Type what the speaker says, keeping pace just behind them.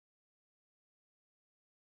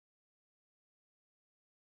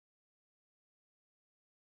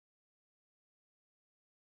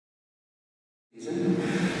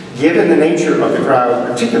Given the nature of the crowd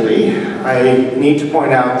particularly, I need to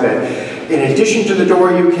point out that in addition to the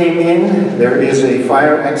door you came in, there is a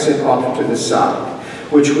fire exit off to the side,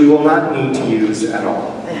 which we will not need to use at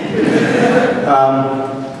all.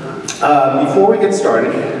 Before we get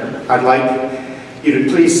started, I'd like you to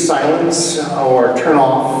please silence or turn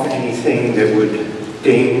off anything that would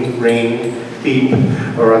ding, ring, beep,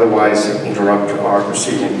 or otherwise interrupt our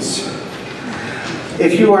proceedings.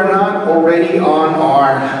 If you are not already on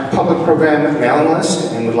our public program mailing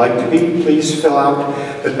list and would like to be, please fill out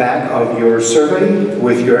the back of your survey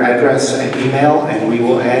with your address and email, and we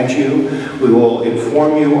will add you. We will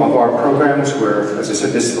inform you of our programs where, as I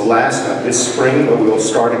said, this is the last of this spring, but we will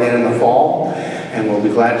start again in the fall, and we'll be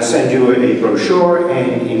glad to send you a brochure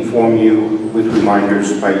and inform you with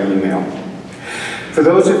reminders by email. For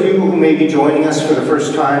those of you who may be joining us for the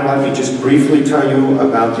first time, let me just briefly tell you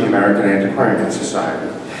about the American Antiquarian Society.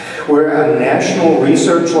 We're a national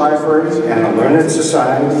research library and a learned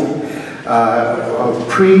society of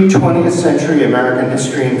pre-20th century American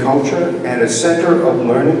history and culture, and a center of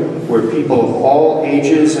learning where people of all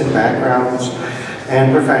ages and backgrounds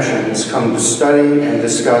and professions come to study and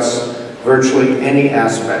discuss virtually any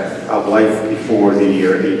aspect of life before the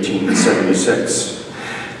year 1876.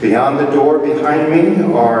 Beyond the door behind me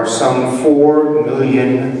are some 4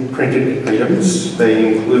 million printed items.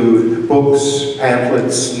 They include books,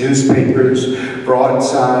 pamphlets, newspapers,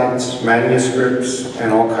 broadsides, manuscripts,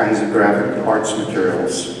 and all kinds of graphic arts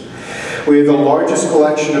materials. We have the largest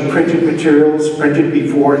collection of printed materials printed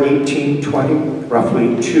before 1820,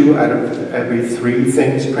 roughly 2 out of every 3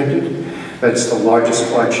 things printed. That's the largest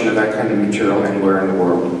collection of that kind of material anywhere in the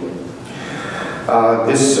world.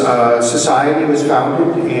 This society was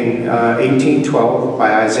founded in 1812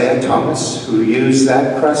 by Isaiah Thomas, who used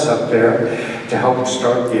that press up there to help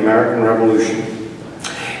start the American Revolution.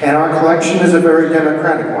 And our collection is a very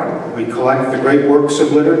democratic one. We collect the great works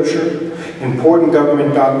of literature, important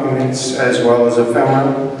government documents, as well as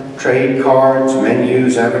ephemera, trade cards,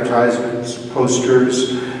 menus, advertisements,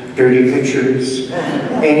 posters, dirty pictures,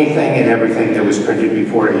 anything and everything that was printed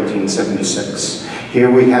before 1876. Here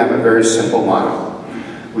we have a very simple motto.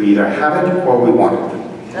 We either have it or we want it.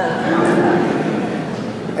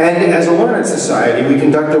 And as a learned society, we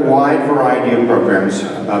conduct a wide variety of programs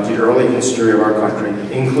about the early history of our country,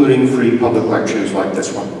 including free public lectures like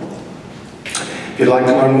this one. If you'd like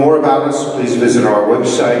to learn more about us, please visit our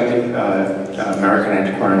website,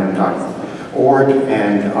 AmericanAntiquarian.org,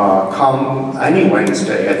 and come any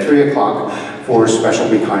Wednesday at 3 o'clock for special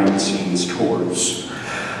behind-the-scenes tours.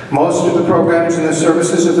 Most of the programs and the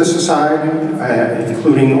services of the Society,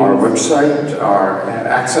 including our website, our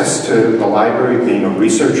access to the library, being a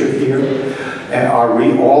researcher here, and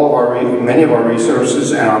many of our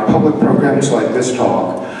resources and our public programs like this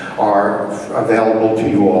talk are available to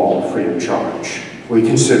you all free of charge. We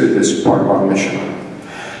consider this part of our mission.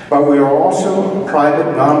 But we are also a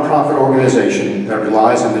private, non-profit organization that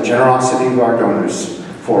relies on the generosity of our donors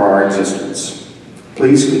for our existence.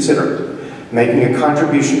 Please consider making a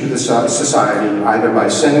contribution to the society either by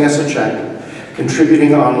sending us a check,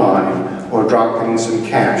 contributing online, or dropping some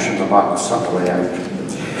cash in the box on the way out.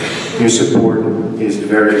 Your support is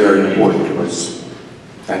very, very important to us.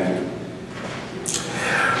 Thank you.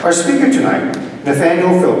 Our speaker tonight,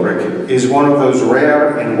 Nathaniel Philbrick, is one of those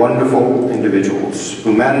rare and wonderful individuals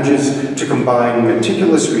who manages to combine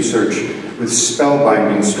meticulous research with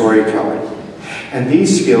spellbinding storytelling. And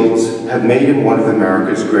these skills have made him one of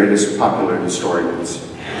America's greatest popular historians.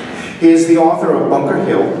 He is the author of Bunker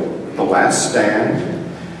Hill, The Last Stand,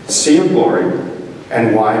 Sea of Glory,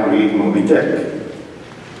 and Why Read Moby Dick.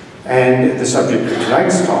 And the subject of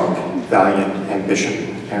tonight's talk, Valiant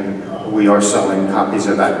Ambition. And we are selling copies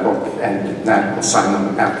of that book, and Nat will sign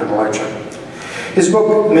them after the lecture. His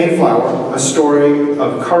book, Mayflower, A Story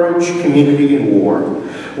of Courage, Community, and War,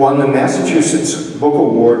 won the Massachusetts Book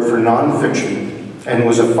Award for Nonfiction and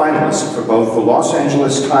was a finalist for both the Los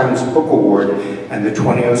Angeles Times Book Award and the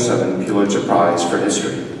 2007 Pulitzer Prize for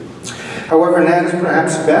History. However, Nat is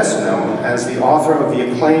perhaps best known as the author of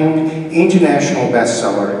the acclaimed international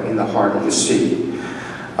bestseller, In the Heart of the Sea,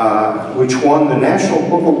 which won the National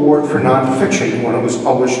Book Award for Nonfiction when it was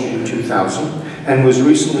published in 2000 and was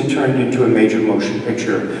recently turned into a major motion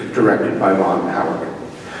picture directed by Ron Howard.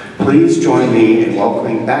 Please join me in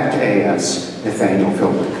welcoming back to AS, Nathaniel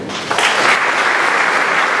Philbrick.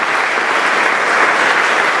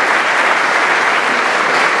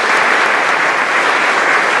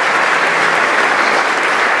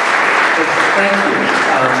 Thank you.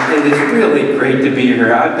 It is really great to be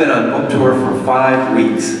here. I've been on book tour for 5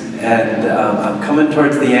 weeks, and I'm coming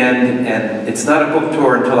towards the end, and it's not a book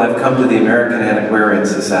tour until I've come to the American Antiquarian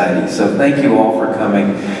Society. So thank you all for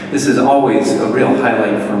coming. This is always a real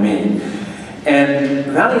highlight for me. And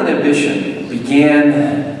Valiant Ambition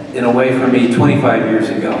began in a way for me 25 years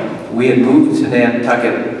ago. We had moved to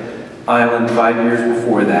Nantucket Island 5 years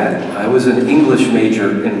before that. I was an English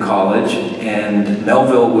major in college, and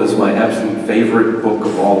Melville was my absolute favorite book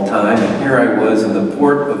of all time, and here I was in the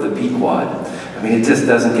port of the Pequod. I mean, it just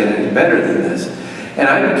doesn't get any better than this. And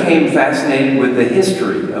I became fascinated with the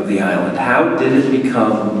history of the island. How did it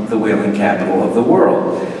become the whaling capital of the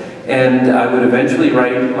world? And I would eventually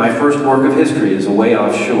write my first work of history as a way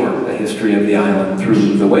offshore, the history of the island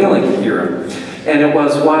through the whaling era. And it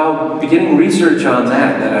was while beginning research on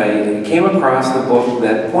that that I came across the book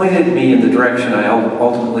that pointed me in the direction I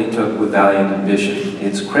ultimately took with Valiant Ambition.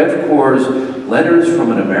 It's Crevecoeur's Letters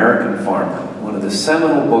from an American Farmer, one of the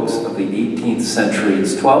seminal books of the 18th century.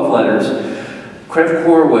 It's 12 letters.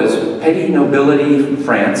 Crevecoeur was petty nobility from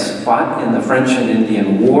France, fought in the French and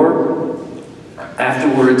Indian War,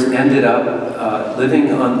 afterwards ended up living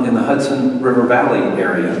in the Hudson River Valley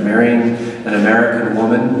area, marrying an American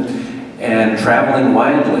woman, and traveling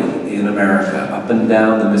widely in America, up and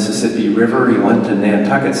down the Mississippi River. He went to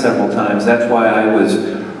Nantucket several times. That's why I was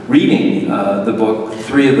reading the book.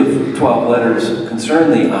 3 of the 12 letters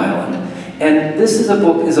concern the island. And this is a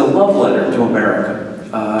love letter to America.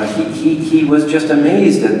 He was just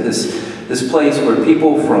amazed at this place where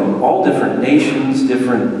people from all different nations,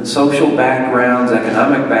 different social backgrounds,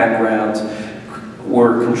 economic backgrounds,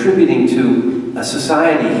 were contributing to a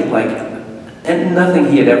society and nothing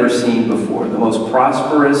he had ever seen before, the most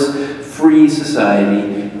prosperous, free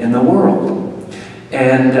society in the world.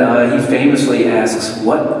 And he famously asks,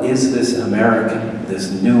 what is this American,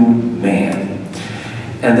 this new man?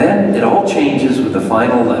 And then it all changes with the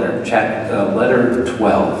final letter, letter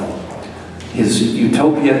 12. His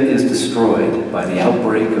utopia is destroyed by the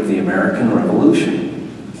outbreak of the American Revolution.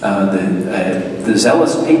 The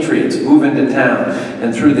zealous patriots move into town,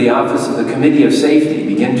 and through the office of the Committee of Safety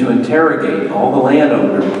begin to interrogate all the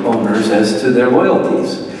landowners as to their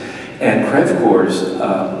loyalties. And Crevecoeur's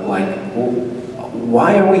like, well,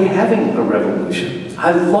 why are we having a revolution?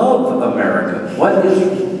 I love America.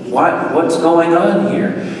 What's going on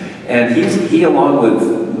here? And he along with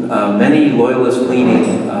many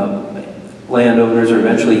loyalist-leaning landowners are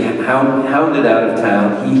eventually hounded out of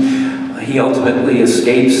town. He ultimately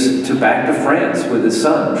escapes back to France with his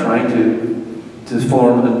son, trying to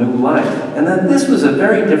form a new life. And then this was a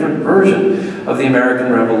very different version of the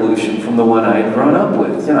American Revolution from the one I had grown up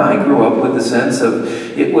with. You know, I grew up with the sense of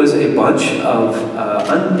it was a bunch of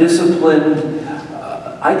undisciplined,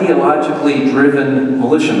 ideologically driven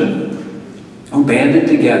militiamen who banded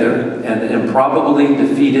together and probably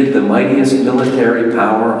defeated the mightiest military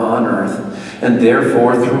power on earth, and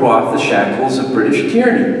therefore threw off the shackles of British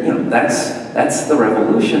tyranny. You know, that's the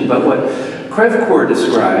revolution. But what Crevecoeur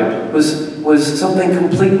described was something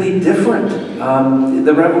completely different.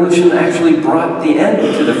 The revolution actually brought the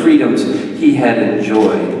end to the freedoms he had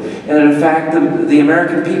enjoyed. And in fact, the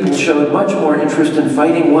American people showed much more interest in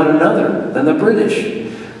fighting one another than the British.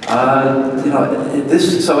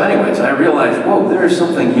 So anyways, I realized, whoa, there is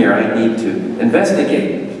something here I need to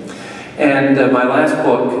investigate. And my last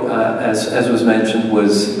book, as was mentioned,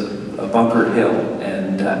 was Bunker Hill.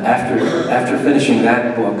 And after finishing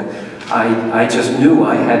that book, I just knew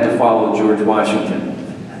I had to follow George Washington,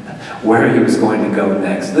 where he was going to go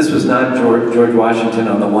next. This was not George Washington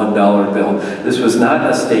on the $1 bill. This was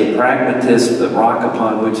not a state pragmatist, the rock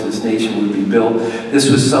upon which this nation would be built. This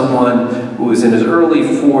was someone who was in his early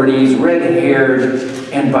 40s,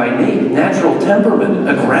 red-haired, and by natural temperament,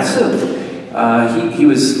 aggressive.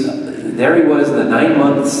 There he was, the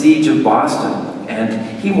 9-month siege of Boston,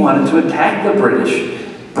 and he wanted to attack the British,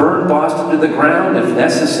 burn Boston to the ground if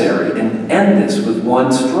necessary, and end this with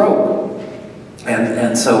one stroke.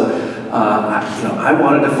 And so I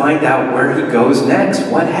wanted to find out where he goes next,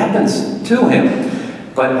 what happens to him,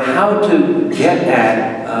 but how to get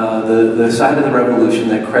at the side of the revolution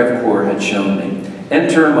that Crevecoeur had shown me.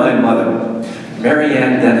 Enter my mother, Mary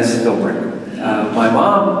Ann Dennis Philbrick. My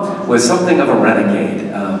mom was something of a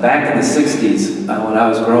renegade. Back in the 60s, when I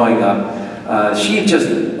was growing up, she just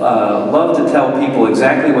loved to tell people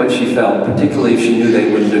exactly what she felt, particularly if she knew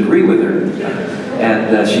they wouldn't agree with her.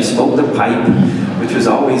 And she smoked a pipe, which was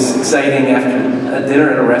always exciting after a dinner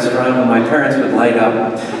at a restaurant when my parents would light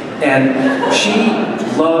up. And she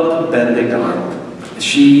loved Benedict Arnold.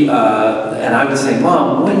 And I would say,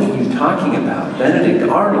 Mom, what are you talking about? Benedict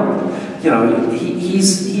Arnold, you know,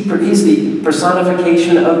 he's the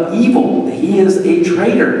personification of evil. He is a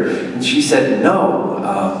traitor. And she said, no,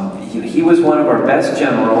 He was one of our best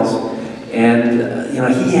generals, and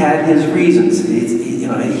he had his reasons.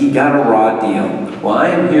 He got a raw deal. Well, I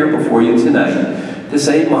am here before you tonight to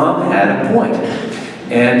say Mom had a point.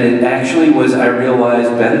 And it actually was, I realized,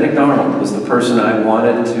 Benedict Arnold was the person I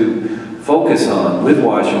wanted to focus on with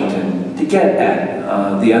Washington to get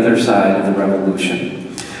at the other side of the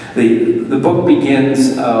revolution. The book begins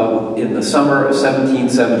in the summer of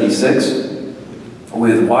 1776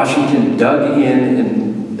 with Washington dug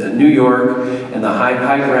in New York and the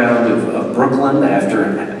high ground of Brooklyn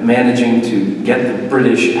after managing to get the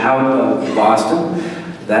British out of Boston.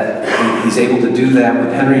 He's able to do that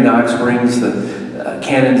when Henry Knox brings the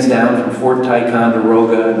cannons down from Fort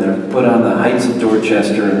Ticonderoga, and they're put on the heights of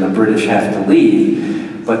Dorchester, and the British have to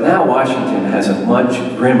leave. But now Washington has a much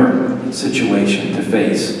grimmer situation to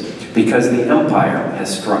face because the Empire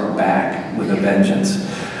has struck back with a vengeance.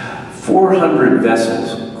 400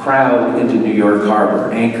 vessels crowd into New York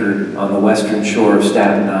Harbor, anchored on the western shore of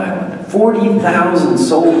Staten Island. 40,000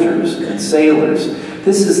 soldiers and sailors.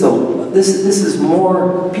 This is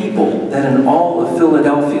more people than in all of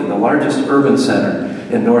Philadelphia, the largest urban center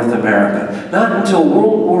in North America. Not until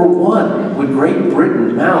World War I would Great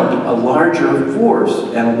Britain mount a larger force,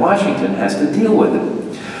 and Washington has to deal with it.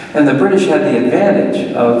 And the British had the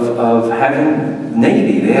advantage of having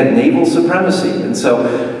navy. They had naval supremacy. And so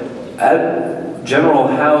General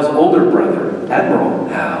Howe's older brother, Admiral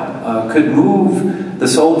Howe, could move the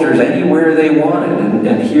soldiers anywhere they wanted.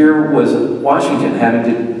 And here was Washington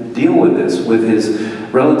having to deal with this with his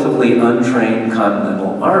relatively untrained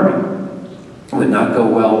Continental Army. It would not go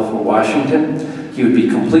well for Washington. He would be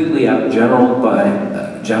completely outgeneraled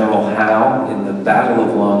by General Howe in the Battle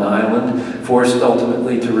of Long Island, forced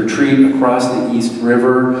ultimately to retreat across the East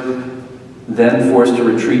River, then forced to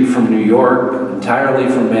retreat from New York, entirely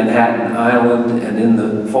from Manhattan Island, and in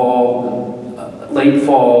the late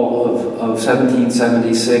fall of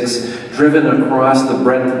 1776, driven across the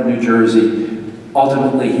breadth of New Jersey.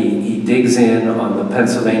 Ultimately, he digs in on the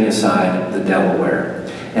Pennsylvania side of the Delaware.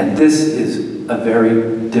 And this is a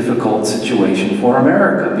very difficult situation for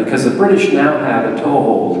America because the British now have a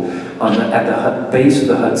toehold at the base of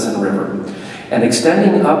the Hudson River. And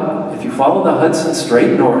extending up, if you follow the Hudson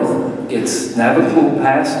straight north, it's navigable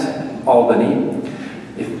past Albany.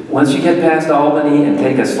 Once you get past Albany and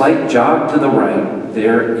take a slight jog to the right,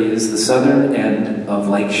 there is the southern end of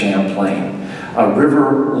Lake Champlain, a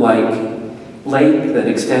river-like lake that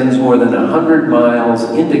extends more than 100 miles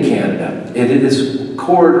into Canada. This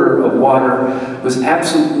corridor of water was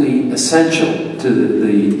absolutely essential to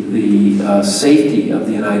the safety of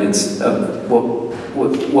the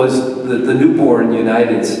what was the newborn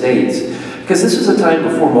United States. Because this was a time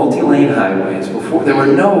before multi-lane highways, before there were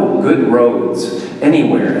no good roads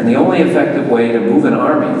anywhere, and the only effective way to move an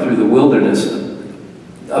army through the wilderness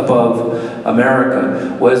above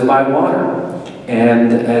America was by water.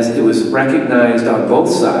 And as it was recognized on both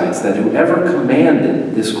sides that whoever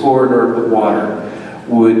commanded this corridor of water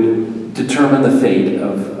would determine the fate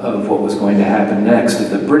of what was going to happen next. If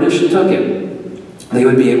the British took it, they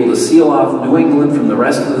would be able to seal off New England from the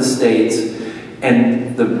rest of the states,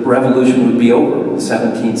 and the revolution would be over in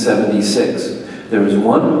 1776. There was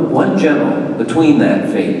one general between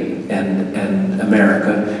that fate and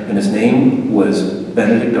America, and his name was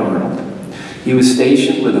Benedict Arnold. He was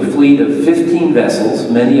stationed with a fleet of 15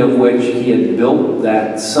 vessels, many of which he had built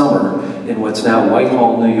that summer in what's now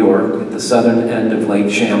Whitehall, New York, at the southern end of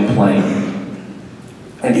Lake Champlain.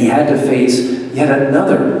 And he had to face yet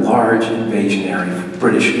another large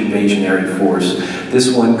British invasionary force,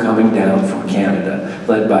 this one coming down from Canada,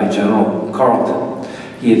 led by General Carleton.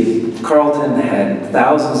 Carleton had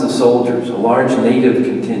thousands of soldiers, a large native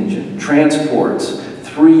contingent, transports,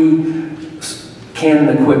 3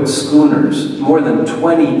 cannon-equipped schooners, more than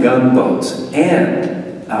 20 gunboats, and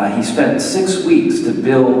he spent 6 weeks to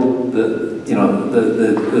build the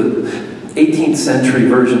 18th century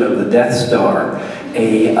version of the Death Star,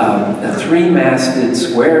 a 3-masted,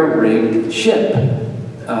 square-rigged ship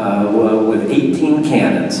with 18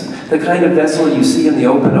 cannons, the kind of vessel you see in the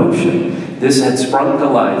open ocean. This had sprung to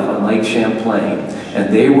life on Lake Champlain,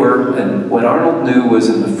 and what Arnold knew was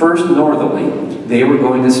in the first northerly, they were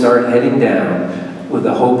going to start heading down with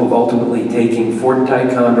the hope of ultimately taking Fort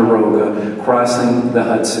Ticonderoga, crossing the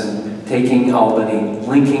Hudson, taking Albany,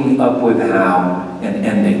 linking up with Howe, and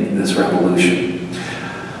ending this revolution.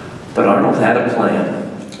 But Arnold had a plan.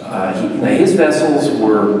 His vessels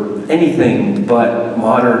were anything but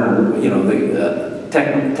modern,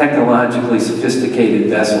 technologically sophisticated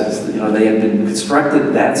vessels. They had been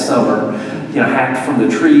constructed that summer, hacked from the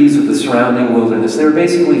trees of the surrounding wilderness. They were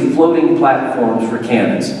basically floating platforms for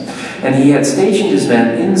cannons. And he had stationed his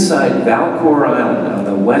men inside Valcour Island on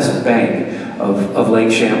the west bank of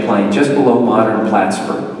Lake Champlain, just below modern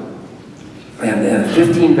Plattsburgh. And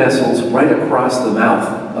 15 vessels right across the mouth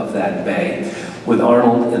of that bay, with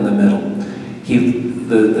Arnold in the middle.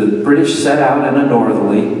 The British set out in a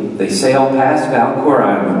northerly. They sail past Valcour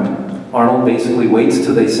Island. Arnold basically waits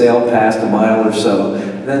till they sail past a mile or so,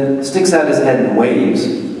 then sticks out his head and waves,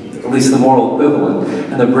 at least the moral equivalent,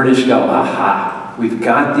 and the British go, aha, we've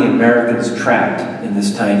got the Americans trapped in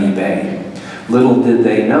this tiny bay. Little did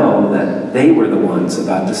they know that they were the ones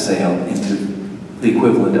about to sail into the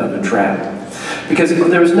equivalent of a trap. Because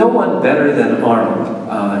there was no one better than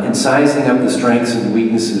Arnold in sizing up the strengths and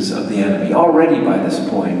weaknesses of the enemy. Already by this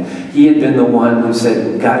point, he had been the one who said,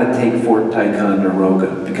 we've got to take Fort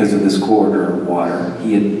Ticonderoga because of this corridor of water.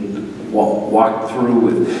 He had walked through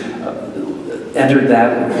with, entered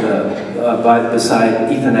that with,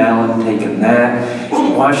 beside Ethan Allen, taken that.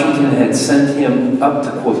 Washington had sent him up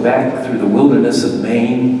to Quebec through the wilderness of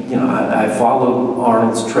Maine. You know, I followed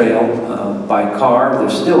Arnold's trail by car.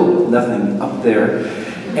 There's still nothing up there.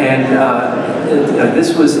 And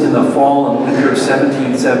this was in the fall and winter of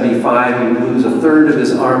 1775. He would lose a third of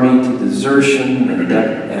his army to desertion and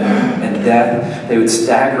death. They would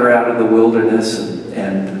stagger out of the wilderness,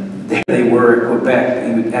 and there they were at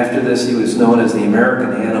Quebec. After this, he was known as the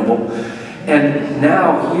American Hannibal. And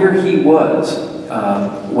now here he was,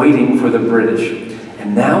 waiting for the British.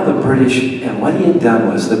 And now the British, and what he had done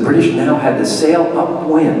was, the British now had to sail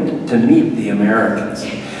upwind to meet the Americans.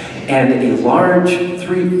 And a large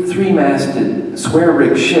three-masted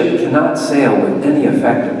square-rigged ship cannot sail with any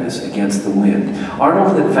effectiveness against the wind.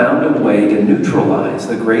 Arnold had found a way to neutralize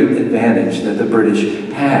the great advantage that the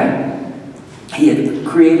British had. He had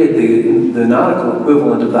created the nautical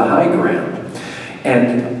equivalent of the high ground.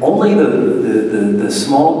 And only the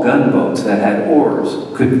small gunboats that had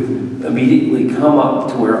oars could immediately come up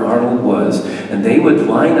to where Arnold was, and they would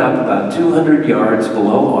line up about 200 yards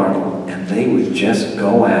below Arnold, and they would just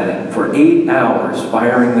go at it for 8 hours,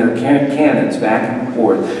 firing their cannons back and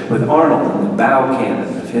forth, with Arnold in the bow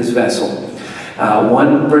cannon of his vessel.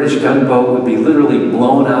 One British gunboat would be literally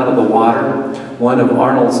blown out of the water. One of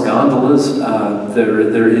Arnold's gondolas,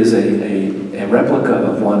 there is a replica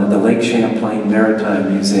of one at the Lake Champlain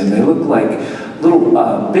Maritime Museum. They look like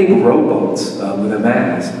little big rowboats with a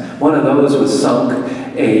mast. One of those was sunk,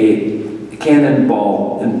 a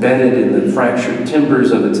cannonball embedded in the fractured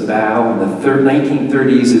timbers of its bow. In the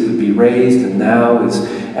 1930s it would be raised, and now is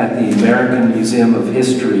at the American Museum of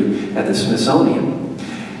History at the Smithsonian.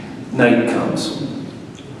 Night comes.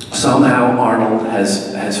 Somehow Arnold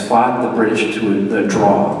has fought the British to a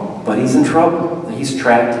draw, but he's in trouble. He's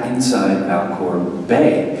trapped inside Valcour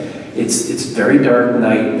Bay. It's very dark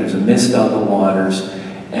night, there's a mist on the waters,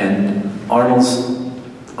 and Arnold's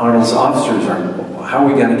officers are, how are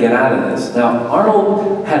we going to get out of this? Now,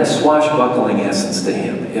 Arnold had a swashbuckling essence to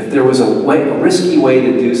him. If there was a risky way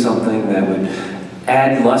to do something that would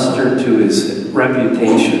add luster to his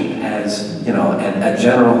reputation as, you know, a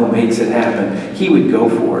general who makes it happen, he would go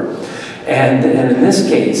for it. And in this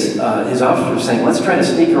case, his officers were saying, let's try to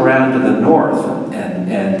sneak around to the north.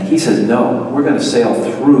 And he says, no, we're going to sail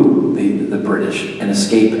through the British and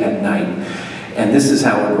escape at night. And this is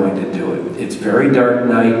how we're going to do it. It's very dark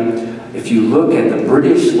night. If you look at the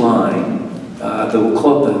British line,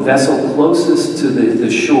 the vessel closest to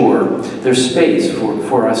the shore, there's space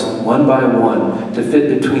for us one by one to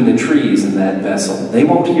fit between the trees in that vessel. They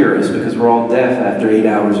won't hear us because we're all deaf after 8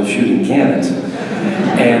 hours of shooting cannons.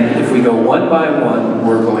 And if we go one by one,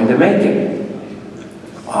 we're going to make it.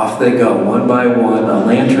 Off they go, one by one, a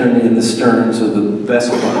lantern in the stern so the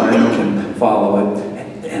vessel behind can follow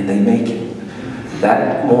it, and they make it.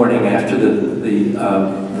 That morning, after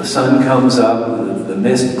the sun comes up, the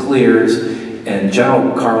mist clears, and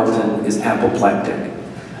General Carleton is apoplectic.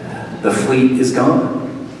 The fleet is gone.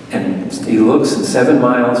 And he looks, and 7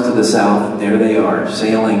 miles to the south, there they are,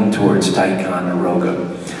 sailing towards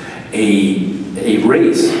Ticonderoga. A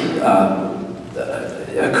race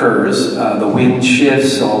occurs, the wind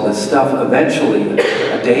shifts, all this stuff. Eventually,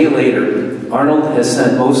 a day later, Arnold has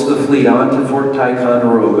sent most of the fleet onto Fort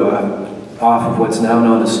Ticonderoga, off of what's now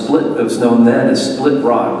known as Split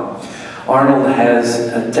Rock. Arnold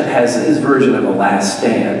has his version of a last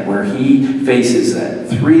stand, where he faces that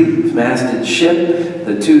 3-masted ship,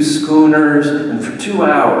 the 2 schooners, and for 2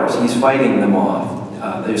 hours he's fighting them off.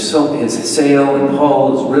 His sail and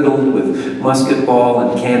hull is riddled with musket ball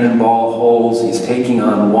and cannonball holes. He's taking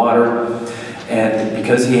on water, and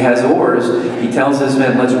because he has oars, he tells his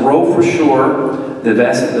men, let's row for shore.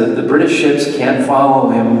 The British ships can't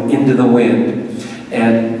follow him into the wind,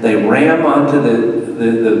 and they ram onto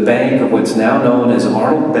the bank of what's now known as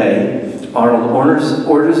Arnold Bay. Arnold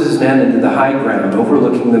orders his men into the high ground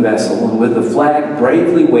overlooking the vessel, and with the flag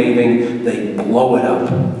bravely waving, they blow it up.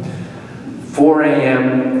 4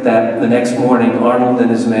 a.m. the next morning, Arnold and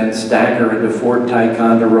his men stagger into Fort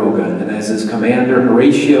Ticonderoga, and as his commander,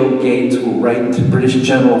 Horatio Gates, will write to British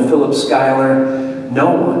General Philip Schuyler,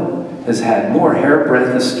 no one has had more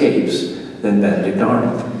hairbreadth escapes than Benedict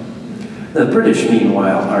Arnold. The British,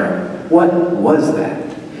 meanwhile, are, what was that?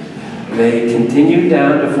 They continue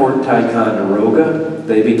down to Fort Ticonderoga.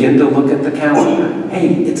 They begin to look at the calendar.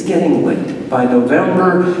 Hey, it's getting late. By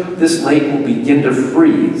November, this lake will begin to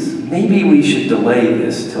freeze. Maybe we should delay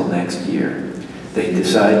this till next year. They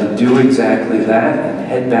decide to do exactly that and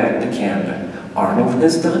head back to Canada. Arnold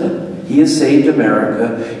has done it. He has saved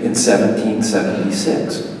America in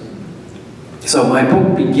 1776. So my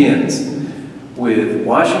book begins with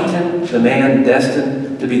Washington, the man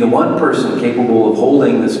destined to be the one person capable of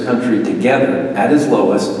holding this country together at his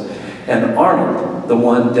lowest, and Arnold, the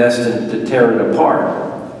one destined to tear it apart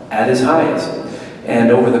at his highest. And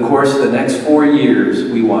over the course of the next 4 years,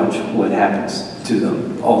 we watch what happens to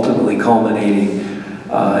them, ultimately culminating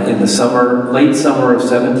in the late summer of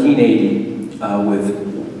 1780 with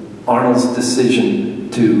Arnold's decision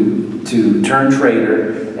to turn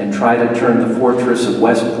traitor and try to turn the fortress of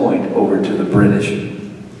West Point over to the British.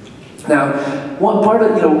 Now, one part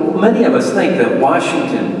of, many of us think that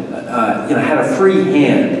Washington, had a free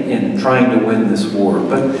hand in trying to win this war,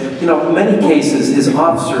 but, in many cases, his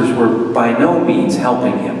officers were by no means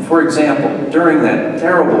helping him. For example, during that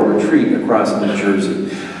terrible retreat across New Jersey,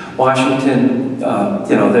 Washington,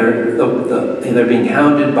 they're being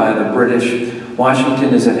hounded by the British.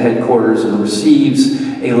 Washington is at headquarters and receives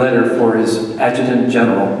a letter for his Adjutant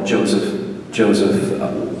General, Joseph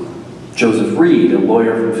Reed, a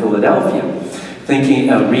lawyer from Philadelphia.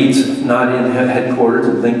 Reed's not in headquarters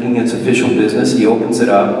and thinking it's official business. He opens it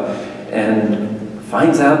up and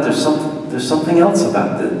finds out there's something else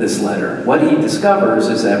about this letter. What he discovers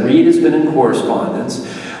is that Reed has been in correspondence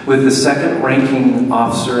with the second-ranking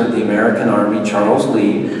officer in the American Army, Charles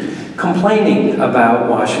Lee, complaining about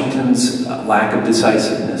Washington's lack of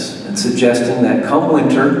decisiveness and suggesting that come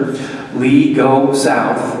winter, Lee go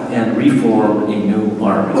south and reform a new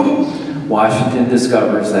army. Washington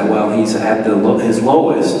discovers that while he's at his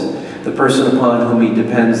lowest, the person upon whom he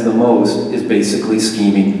depends the most is basically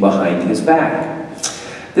scheming behind his back.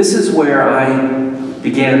 This is where I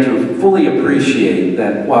began to fully appreciate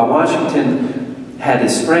that while Washington had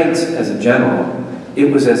his strengths as a general, it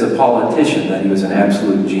was as a politician that he was an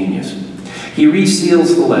absolute genius. He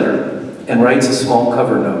reseals the letter and writes a small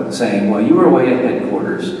cover note saying, while you were away at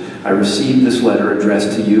headquarters, I received this letter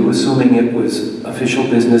addressed to you. Assuming it was official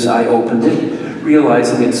business, I opened it.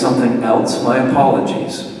 Realizing it's something else, my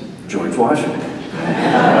apologies. George Washington.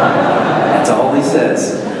 That's all he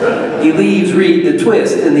says. He leaves Reed to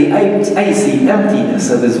twist in the icy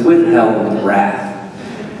emptiness of his withheld wrath.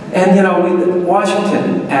 And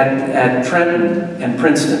Washington at Trenton and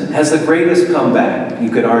Princeton has the greatest comeback,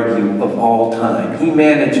 you could argue, of all time. He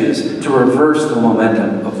manages to reverse the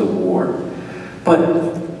momentum of the war.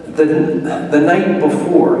 But the night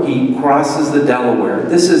before he crosses the Delaware,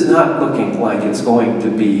 this is not looking like it's going to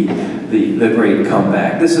be the great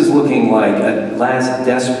comeback. This is looking like a last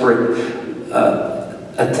desperate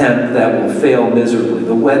attempt that will fail miserably.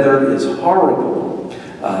 The weather is horrible.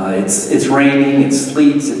 It's raining, it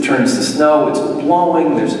sleets, it turns to snow, it's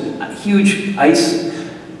blowing, there's a huge ice,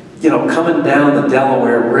 coming down the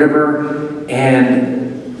Delaware River,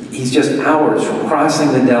 and he's just hours from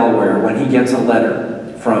crossing the Delaware when he gets a letter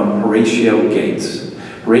from Horatio Gates.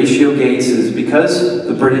 Horatio Gates is, because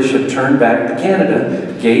the British have turned back to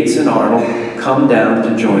Canada, Gates and Arnold come down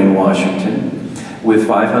to join Washington with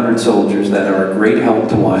 500 soldiers that are a great help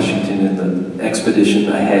to Washington in the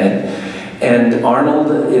expedition ahead. And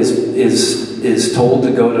Arnold is told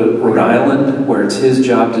to go to Rhode Island, where it's his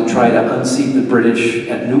job to try to unseat the British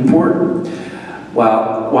at Newport.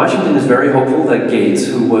 While Washington is very hopeful that Gates,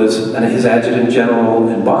 who was his adjutant general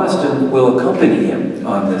in Boston, will accompany him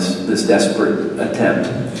on this desperate attempt.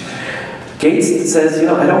 Gates says,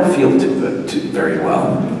 I don't feel very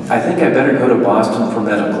well. I think I better go to Boston for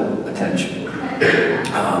medical attention.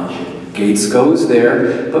 Gates goes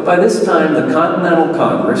there, but by this time the Continental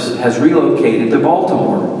Congress has relocated to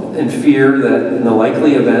Baltimore in fear that in the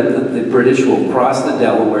likely event that the British will cross the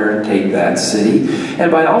Delaware and take that city.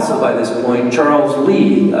 And also by this point, Charles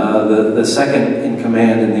Lee, the second in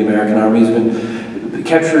command in the American Army, has been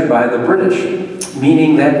captured by the British,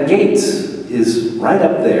 meaning that Gates is right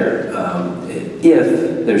up there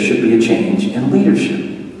if there should be a change in leadership.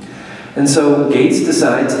 And so Gates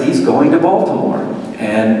decides he's going to Baltimore.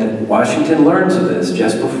 And Washington learns of this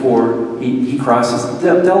just before he crosses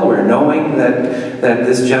the Delaware, knowing that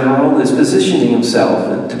this general is positioning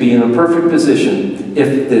himself to be in a perfect position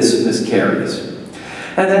if this miscarries.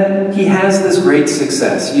 And then he has this great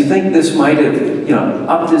success. You think this might have,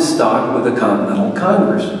 upped his stock with the Continental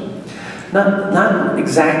Congress. Not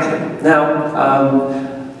exactly. Now,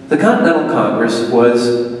 the Continental Congress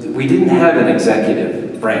we didn't have an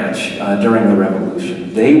executive branch during the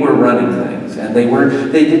Revolution. They were running things, and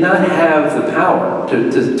they did not have the power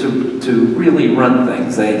to really run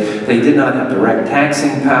things. They did not have direct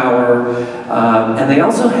taxing power, and they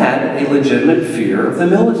also had a legitimate fear of the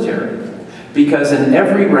military. Because in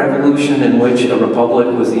every revolution in which a republic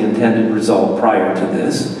was the intended result prior to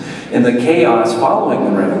this, in the chaos following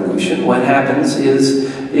the revolution, what happens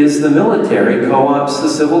is the military co-opts the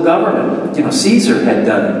civil government. Caesar had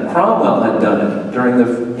done it, Cromwell had done it during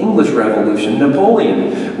the English Revolution,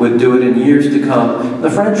 Napoleon would do it in years to come, the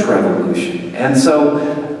French Revolution. And so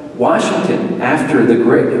Washington, after the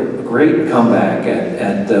great comeback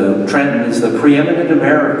at Trenton, is the preeminent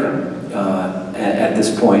American at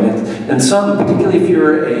this point. And some, particularly if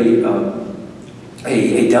you're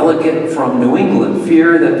a delegate from New England,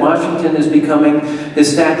 fear that Washington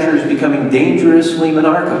his stature is becoming dangerously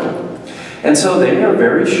monarchical. And so they are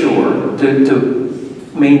very sure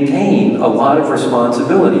to maintain a lot of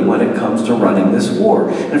responsibility when it comes to running this war.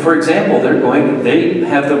 And for example, they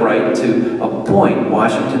have the right to appoint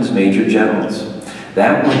Washington's major generals.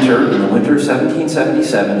 That winter, in the winter of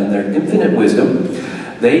 1777, in their infinite wisdom,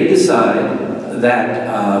 they decide that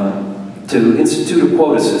to institute a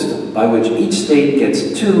quota system by which each state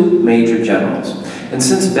gets 2 major generals. And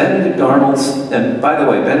since Benedict Arnold's, and by the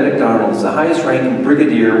way, Benedict Arnold is the highest ranking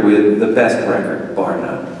brigadier with the best record, bar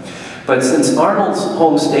none. But since Arnold's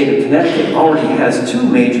home state of Connecticut already has 2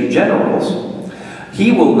 major generals,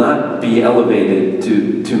 he will not be elevated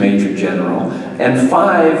to major general, and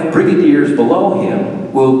 5 brigadiers below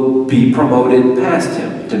him will be promoted past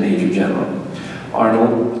him to major general.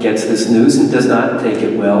 Arnold gets this news and does not take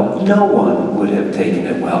it well. No one would have taken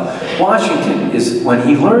it well. Washington, when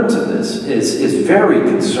he learns of this, is very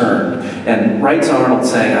concerned and writes Arnold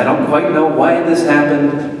saying, "I don't quite know why this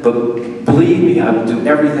happened, but believe me, I will do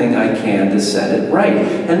everything I can to set it right."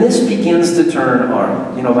 And this begins to turn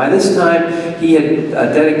Arnold. By this time, he had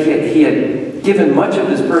given much of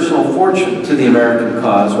his personal fortune to the American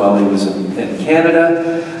cause while he was in Canada.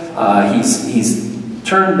 He's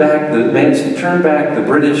managed to turn back the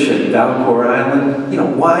British at Valcour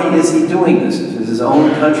Island. Why is he doing this? Because his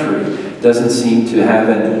own country doesn't seem to have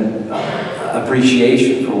any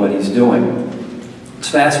appreciation for what he's doing. Let's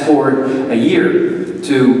fast forward a year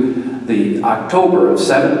to the October of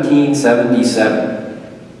 1777,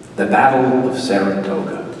 the Battle of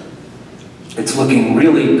Saratoga. It's looking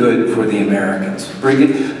really good for the Americans.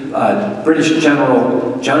 British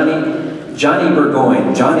General Johnny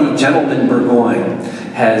Gentleman Burgoyne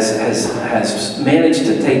has managed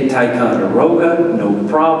to take Ticonderoga, no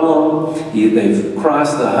problem. They've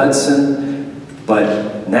crossed the Hudson,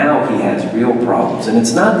 but now he has real problems. And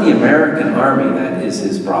it's not the American army that is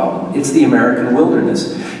his problem. It's the American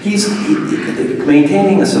wilderness. He's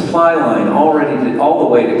maintaining a supply line all the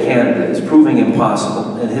way to Canada is proving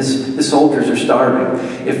impossible, and his soldiers are starving.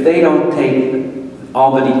 If they don't take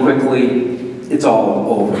Albany quickly, it's all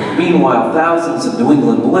over. Meanwhile, thousands of New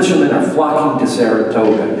England militiamen are flocking to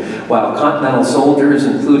Saratoga, while Continental soldiers,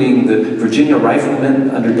 including the Virginia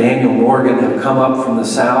Riflemen under Daniel Morgan, have come up from the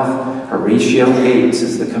south. Horatio Gates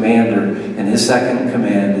is the commander, and his second in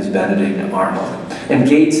command is Benedict Arnold. And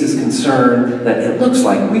Gates is concerned that it looks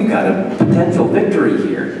like we've got a potential victory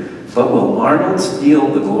here, but will Arnold steal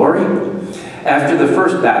the glory? After the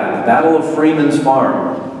first battle, the Battle of Freeman's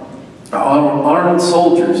Farm, Arnold's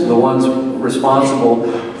soldiers are the ones responsible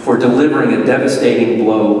for delivering a devastating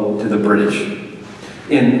blow to the British.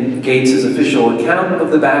 In Gates's official account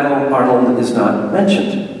of the battle, Arnold is not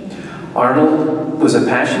mentioned. Arnold was a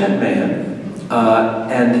passionate man,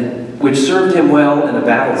 and which served him well in a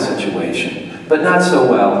battle situation, but not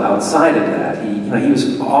so well outside of that. He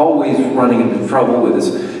was always running into trouble with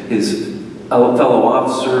his fellow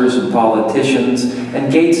officers and politicians,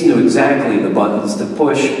 and Gates knew exactly the buttons to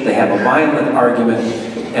push. They have a violent argument,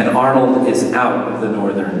 and Arnold is out of the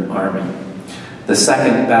Northern Army. The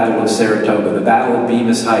second Battle of Saratoga, the Battle of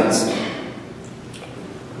Bemis Heights,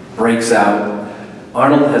 breaks out.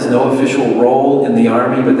 Arnold has no official role in the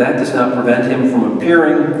army, but that does not prevent him from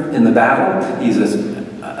appearing in the battle. He's a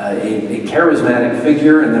charismatic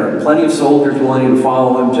figure, and there are plenty of soldiers willing to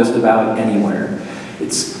follow him just about anywhere.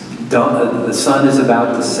 The sun is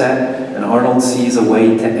about to set, and Arnold sees a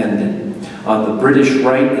way to end it. On the British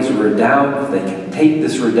right is a redoubt. If they can take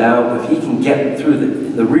this redoubt, if he can get through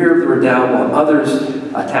the rear of the redoubt while others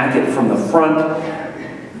attack it from the front,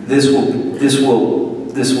 this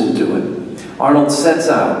will do it. Arnold sets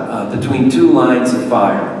out between two lines of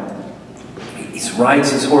fire. He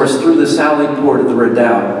rides his horse through the sally port of the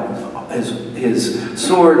redoubt, his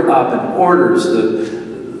sword up, and orders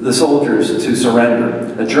the soldiers to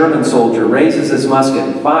surrender. A German soldier raises his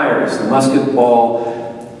musket, fires. The musket ball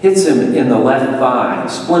hits him in the left thigh,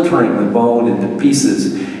 splintering the bone into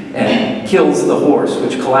pieces, and kills the horse,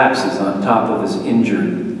 which collapses on top of his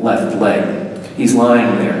injured left leg. He's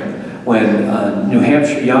lying there when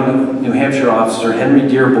young New Hampshire officer Henry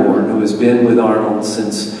Dearborn, who has been with Arnold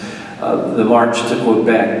since the march to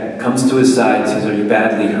Quebec, comes to his side and says, "Are you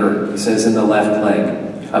badly hurt?" He says, "In the left leg.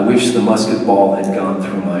 I wish the musket ball had gone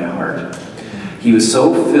through my heart." He was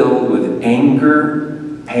so filled with anger,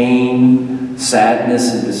 pain,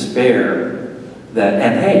 sadness, and despair that,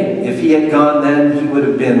 and hey, if he had gone then, he would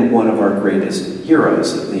have been one of our greatest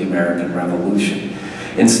heroes of the American Revolution.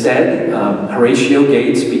 Instead, Horatio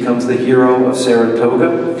Gates becomes the hero of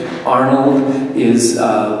Saratoga. Arnold is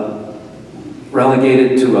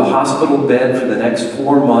relegated to a hospital bed for the next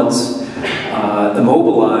 4 months,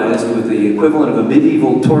 immobilized with the equivalent of a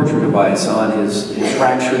medieval torture device on his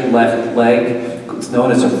fractured left leg. It's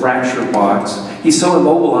known as a fracture box. He's so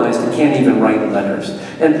immobilized he can't even write letters.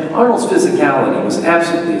 And Arnold's physicality was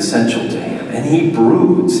absolutely essential to him. And he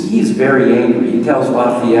broods. He's very angry. He tells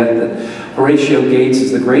Lafayette that Horatio Gates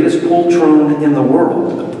is the greatest poltroon in the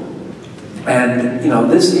world. And,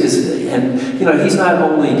 this is, and, he's not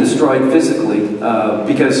only destroyed physically,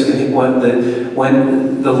 because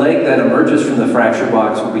when the leg that emerges from the fracture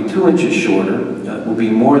box will be 2 inches shorter, will be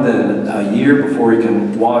more than a year before he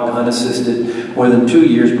can walk unassisted, more than 2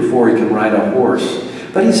 years before he can ride a horse.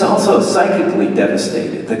 But he's also psychically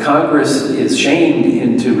devastated. The Congress is shamed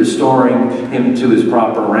into restoring him to his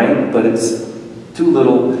proper rank, but it's too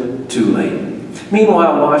little, too late.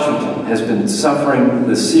 Meanwhile, Washington has been suffering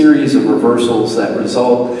the series of reversals that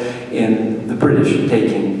result in the British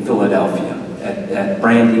taking Philadelphia at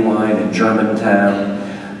Brandywine and Germantown.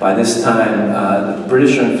 By this time, the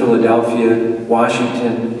British are in Philadelphia.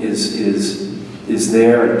 Washington is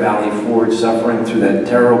there at Valley Forge, suffering through that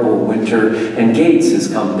terrible winter, and Gates has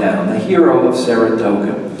come down, the hero of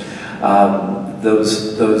Saratoga.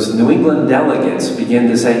 Those New England delegates begin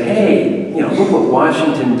to say, hey, look what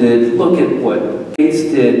Washington did, look at what Gates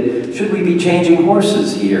did, should we be changing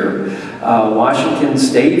horses here? Washington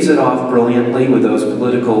staves it off brilliantly with those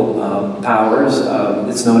political powers.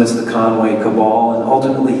 It's known as the Conway Cabal, and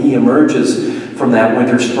ultimately he emerges from that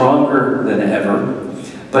winter stronger than ever.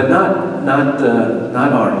 But not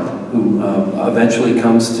Arnold, who eventually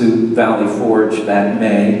comes to Valley Forge that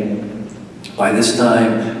May. By this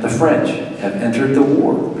time, the French have entered the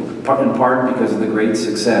war, in part because of the great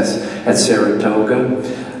success at Saratoga.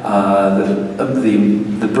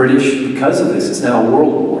 The British, because of this, it's now a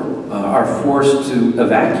world war, are forced to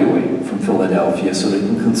evacuate from Philadelphia so they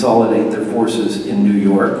can consolidate their forces in New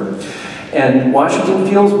York. And Washington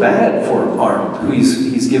feels bad for Arnold, who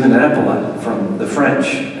he's given an epaulette from the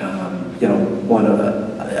French,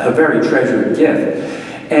 a very treasured gift.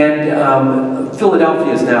 And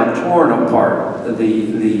Philadelphia is now torn apart.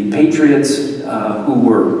 The Patriots who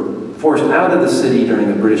were forced out of the city during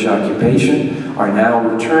the British occupation are now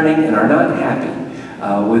returning and are not happy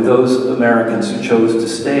with those Americans who chose to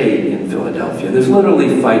stay in Philadelphia. There's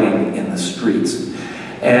literally fighting in the streets.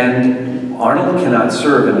 And Arnold cannot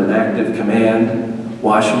serve in an active command.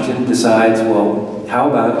 Washington decides, well, how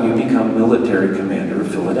about you become military commander of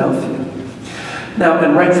Philadelphia? Now,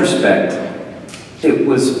 in retrospect, it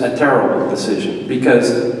was a terrible decision,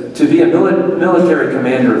 because to be a military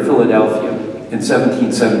commander of Philadelphia in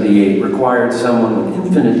 1778 required someone with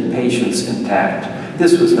infinite patience and tact.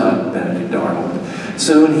 This was not Benedict Arnold.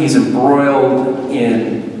 Soon he's embroiled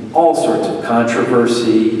in all sorts of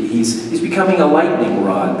controversy. He's becoming a lightning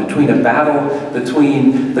rod between a battle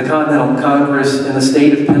between the Continental Congress and the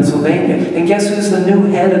state of Pennsylvania. And guess who's the new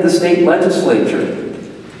head of the state legislature?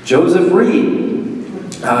 Joseph Reed.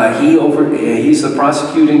 He's the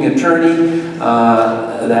prosecuting attorney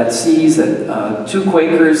that sees that 2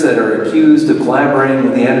 Quakers that are accused of collaborating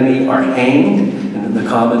with the enemy are hanged in the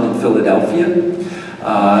Common in Philadelphia.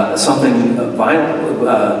 Something violent,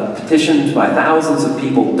 petitions by thousands of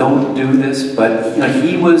people don't do this, but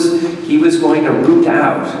he was going to root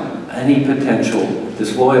out any potential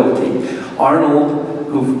disloyalty. Arnold,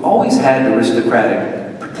 who always had aristocratic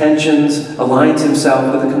pretensions, aligns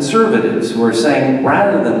himself with the conservatives who are saying,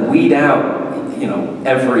 rather than weed out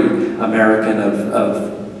every American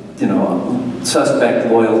of suspect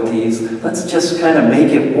loyalties. Let's just kind of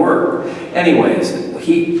make it work. Anyways,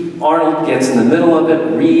 Arnold gets in the middle of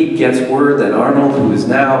it. Reed gets word that Arnold, who is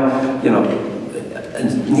now,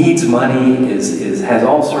 needs money, has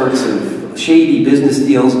all sorts of shady business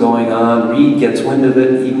deals going on. Reed gets wind of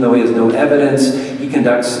it, even though he has no evidence. He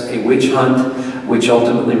conducts a witch hunt, which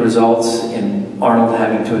ultimately results in Arnold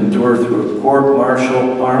having to endure through a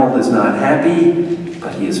court-martial. Arnold is not happy,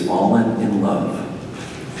 but he has fallen in love.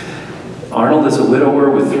 Arnold is a widower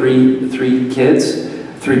with three kids,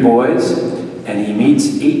 3 boys, and he meets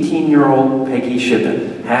 18-year-old Peggy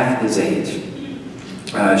Shippen, half his age.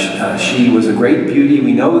 She was a great beauty.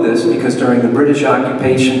 We know this because during the British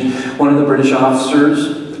occupation, one of the British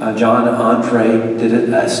officers, John Andre, did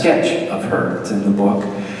a sketch of her. It's in the book.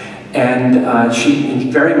 And she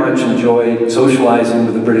very much enjoyed socializing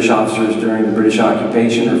with the British officers during the British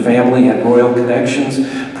occupation. Her family had royal connections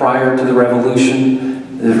prior to the revolution.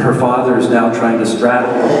 Her father is now trying to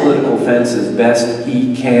straddle the political fence as best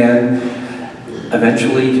he can.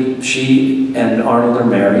 Eventually, she and Arnold are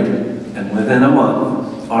married, and within a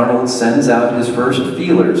month, Arnold sends out his first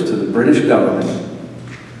feelers to the British government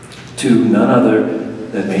to none other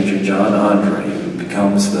than Major John Andre, who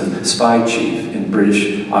becomes the spy chief in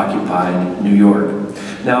British-occupied New York.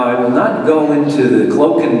 Now, I will not go into the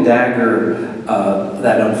cloak and dagger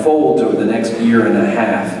that unfolds over the next year and a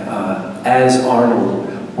half as Arnold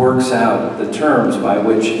works out the terms by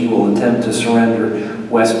which he will attempt to surrender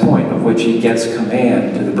West Point, of which he gets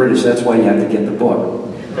command to the British. That's why you have to get the book.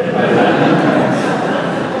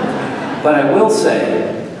 But I will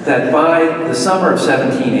say that by the summer of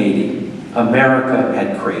 1780, America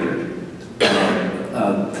had cratered.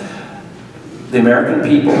 The American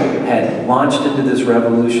people had launched into this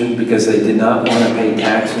revolution because they did not want to pay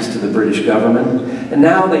taxes to the British government, and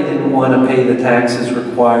now they didn't want to pay the taxes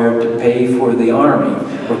required to pay for the army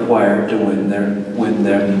required to win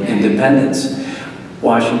their independence.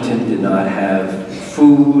 Washington did not have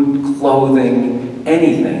food, clothing,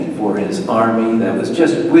 anything for his army. That was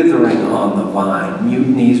just withering on the vine,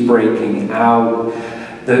 mutinies breaking out.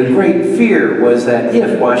 The great fear was that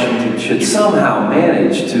if Washington should somehow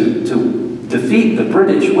manage to defeat the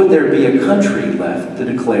British, would there be a country left to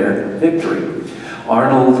declare victory?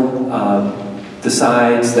 Arnold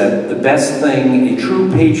decides that the best thing a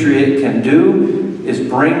true patriot can do is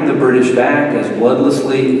bring the British back as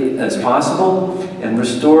bloodlessly as possible and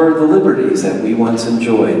restore the liberties that we once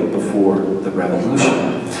enjoyed before the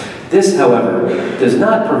Revolution. This, however, does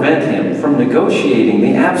not prevent him from negotiating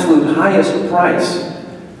the absolute highest price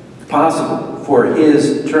possible for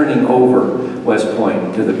his turning over West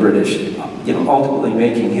Point to the British, ultimately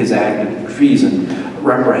making his act of treason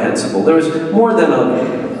reprehensible. There was more than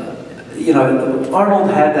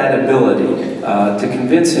Arnold had that ability to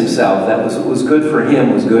convince himself that what was good for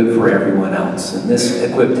him was good for everyone else, and this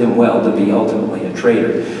equipped him well to be ultimately a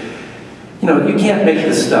traitor. You can't make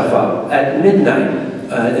this stuff up. At midnight,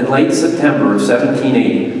 in late September of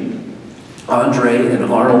 1780, Andre and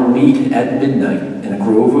Arnold meet at midnight in a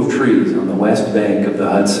grove of trees on the west bank of the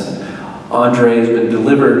Hudson. Andre has been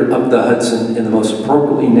delivered up the Hudson in the most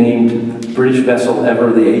appropriately named British vessel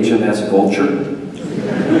ever, the HMS Vulture.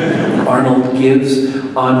 Arnold gives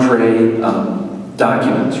Andre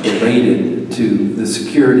documents related to the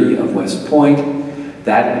security of West Point.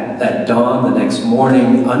 At dawn the next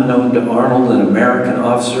morning, unknown to Arnold, an American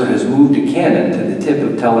officer has moved a cannon to the tip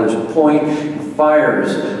of Teller's Point and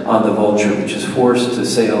fires on the Vulture, which is forced to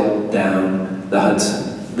sail down the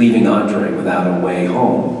Hudson, leaving Andre without a way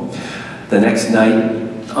home. The next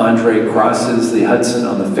night, Andre crosses the Hudson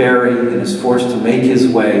on the ferry and is forced to make his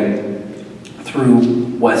way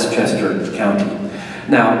through Westchester County.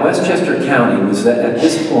 Now, Westchester County was at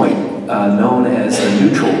this point known as the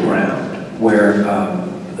neutral ground, where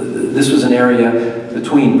this was an area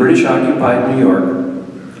between British-occupied New York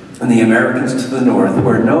and the Americans to the north,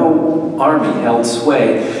 where no army held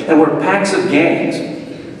sway, and where packs of gangs,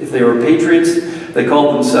 if they were patriots, they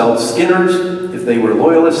called themselves Skinners. If they were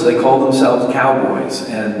loyalists, they called themselves cowboys,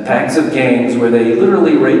 and packs of gangs where they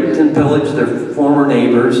literally raped and pillaged their former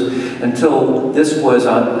neighbors until this was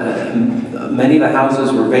many of the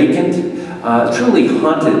houses were vacant, truly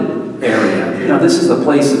haunted area. This is the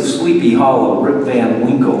place of Sleepy Hollow, Rip Van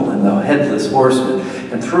Winkle, and the Headless Horseman.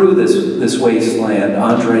 And through this wasteland,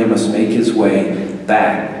 Andre must make his way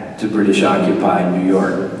back to British-occupied New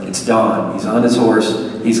York. It's dawn. He's on his horse.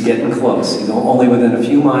 He's getting close. He's only within a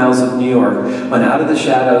few miles of New York when out of the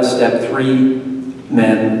shadows step 3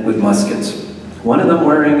 men with muskets. One of them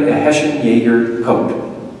wearing a Hessian Jaeger coat.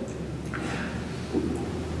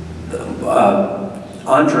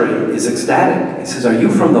 Andre is ecstatic. He says, "Are you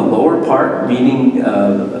from the lower part?" Meaning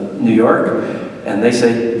New York? And they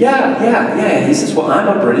say, yeah. He says, well, I'm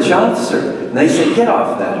a British officer. And they say, get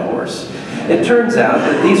off that horse. It turns out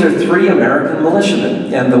that these are 3 American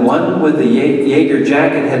militiamen, and the one with the Jaeger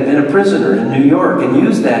jacket had been a prisoner in New York and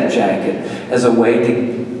used that jacket as a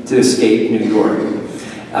way to escape New York.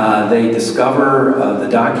 They discover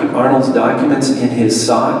Arnold's documents in his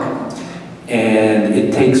sock, and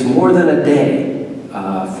it takes more than a day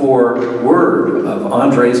for word of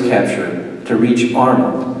Andre's capture to reach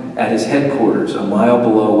Arnold at his headquarters a mile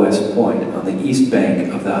below West Point on the east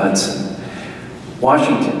bank of the Hudson.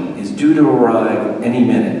 Washington is due to arrive any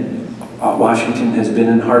minute. Washington has been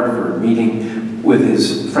in Hartford meeting with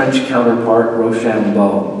his French counterpart,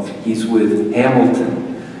 Rochambeau. He's with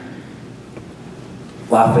Hamilton,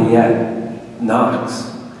 Lafayette,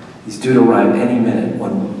 Knox. He's due to arrive any minute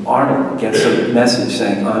when Arnold gets a message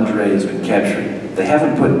saying Andre has been captured. They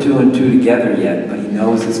haven't put 2 and 2 together yet, but he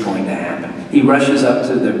knows it's going to happen. He rushes up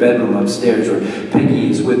to their bedroom upstairs where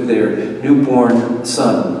Peggy is with their newborn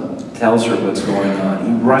son, tells her what's going on.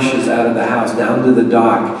 He rushes out of the house, down to the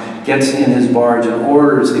dock, gets in his barge and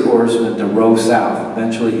orders the oarsmen to row south.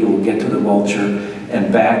 Eventually he will get to the Vulture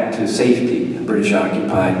and back to safety in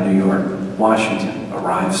British-occupied New York. Washington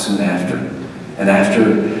arrives soon after. And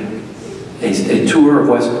after a tour of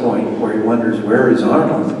West Point where he wonders, where is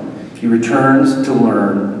Arnold? He returns to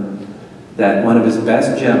learn that one of his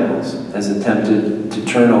best generals has attempted to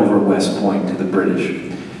turn over West Point to the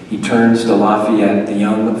British. He turns to Lafayette, the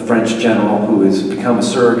young French general who has become a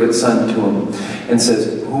surrogate son to him, and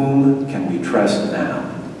says, whom can we trust now?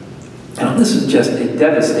 Now, this is just a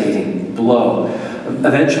devastating blow.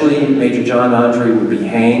 Eventually, Major John Andre would be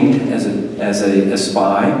hanged as a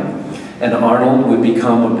spy, and Arnold would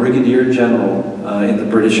become a brigadier general in the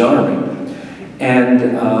British Army. And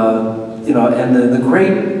the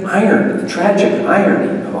great irony, the tragic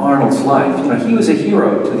irony of Arnold's life, he was a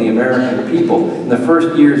hero to the American people in the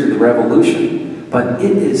first years of the Revolution, but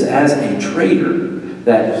it is as a traitor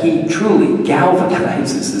that he truly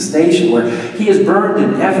galvanizes this nation, where he is burned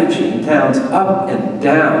in effigy in towns up and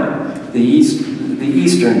down the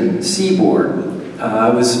eastern seaboard. I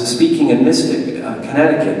was speaking in Mystic,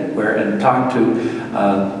 Connecticut, and talked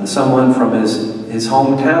to someone from his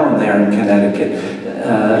hometown there in Connecticut,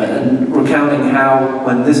 and recounting how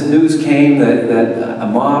when this news came that a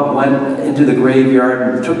mob went into the graveyard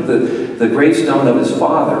and took the gravestone of his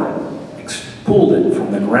father, pulled it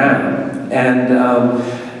from the ground.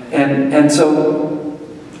 And so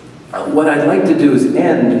what I'd like to do is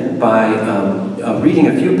end by reading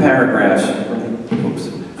a few paragraphs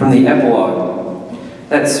from the epilogue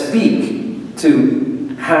that speak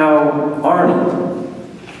to how Arnold,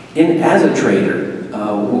 as a traitor,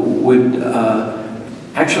 would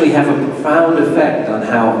actually have a profound effect on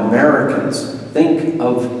how Americans think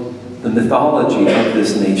of the mythology of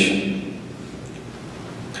this nation.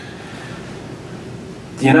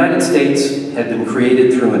 The United States had been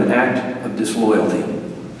created through an act of disloyalty.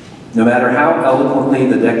 No matter how eloquently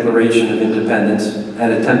the Declaration of Independence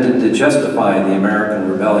had attempted to justify the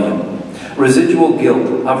American rebellion, residual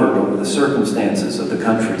guilt hovered over the circumstances of the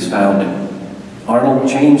country's founding. Arnold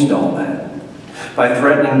changed all that by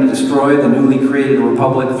threatening to destroy the newly created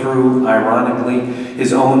republic through, ironically,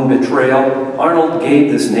 his own betrayal. Arnold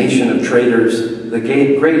gave this nation of traitors the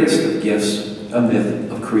greatest of gifts, a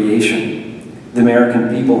myth of creation. The American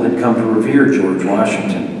people had come to revere George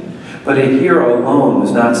Washington, but a hero alone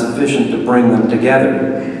was not sufficient to bring them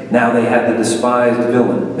together. Now they had the despised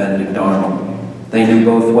villain, Benedict Arnold. They knew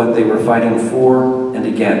both what they were fighting for and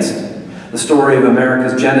against. The story of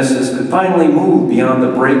America's genesis could finally move beyond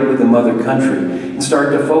the break with the mother country and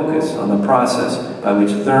start to focus on the process by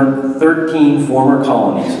which 13 former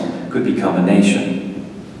colonies could become a nation.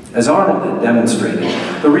 As Arnold had demonstrated,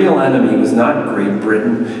 the real enemy was not Great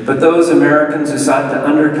Britain, but those Americans who sought to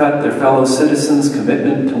undercut their fellow citizens'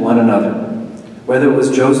 commitment to one another. Whether it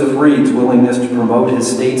was Joseph Reed's willingness to promote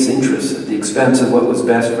his state's interests at the expense of what was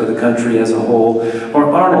best for the country as a whole,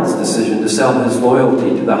 or Arnold's decision to sell his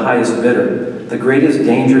loyalty to the highest bidder, the greatest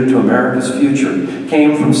danger to America's future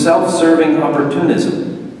came from self-serving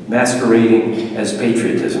opportunism, masquerading as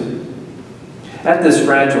patriotism. At this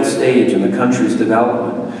fragile stage in the country's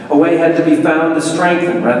development, a way had to be found to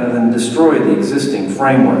strengthen rather than destroy the existing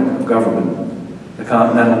framework of government. The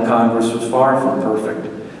Continental Congress was far from perfect,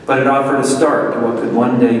 but it offered a start to what could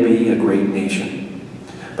one day be a great nation.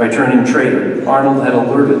 By turning traitor, Arnold had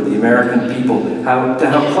alerted the American people to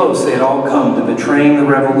how close they had all come to betraying the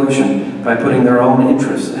revolution by putting their own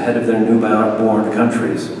interests ahead of their newborn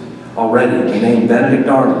countries. Already, the name Benedict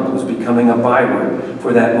Arnold was becoming a byword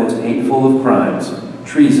for that most hateful of crimes,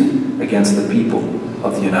 treason against the people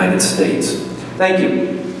of the United States. Thank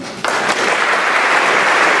you.